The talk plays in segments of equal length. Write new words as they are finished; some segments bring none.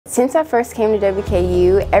Since I first came to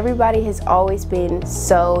WKU, everybody has always been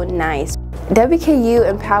so nice. WKU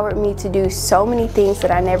empowered me to do so many things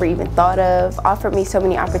that I never even thought of, offered me so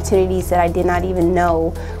many opportunities that I did not even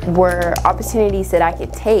know were opportunities that I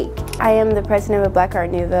could take. I am the president of Blaq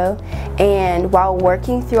Art Nouveau, and while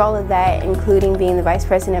working through all of that, including being the vice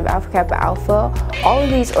president of Alpha Kappa Alpha, all of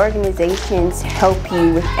these organizations help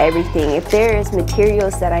you with everything. If there is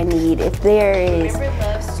materials that I need, if there is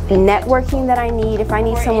networking that I need, if I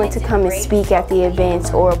need someone to come and speak at the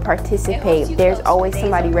events or participate, there's always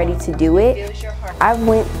somebody ready to do it. I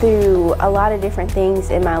went through a lot of different things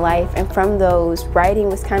in my life, and from those, writing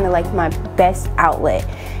was kind of like my best outlet,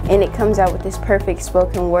 and it comes out with this perfect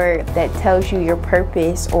spoken word that tells you your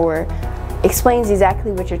purpose or explains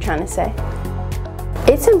exactly what you're trying to say.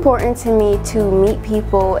 It's important to me to meet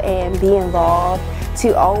people and be involved,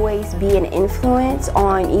 to always be an influence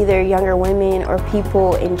on either younger women or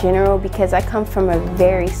people in general, because I come from a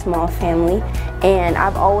very small family and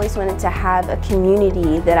I've always wanted to have a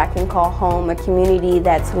community that I can call home, a community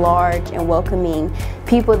that's large and welcoming,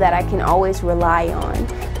 people that I can always rely on.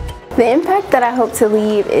 The impact that I hope to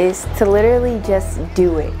leave is to literally just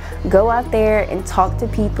do it. Go out there and talk to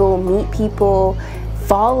people, meet people,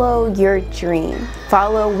 follow your dream.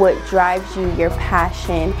 Follow what drives you, your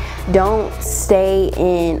passion. Don't stay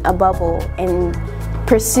in a bubble and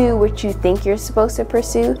pursue what you think you're supposed to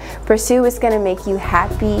pursue. Pursue what's going to make you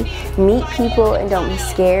happy. Meet people and don't be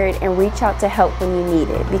scared, and reach out to help when you need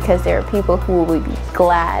it, because there are people who will be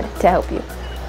glad to help you.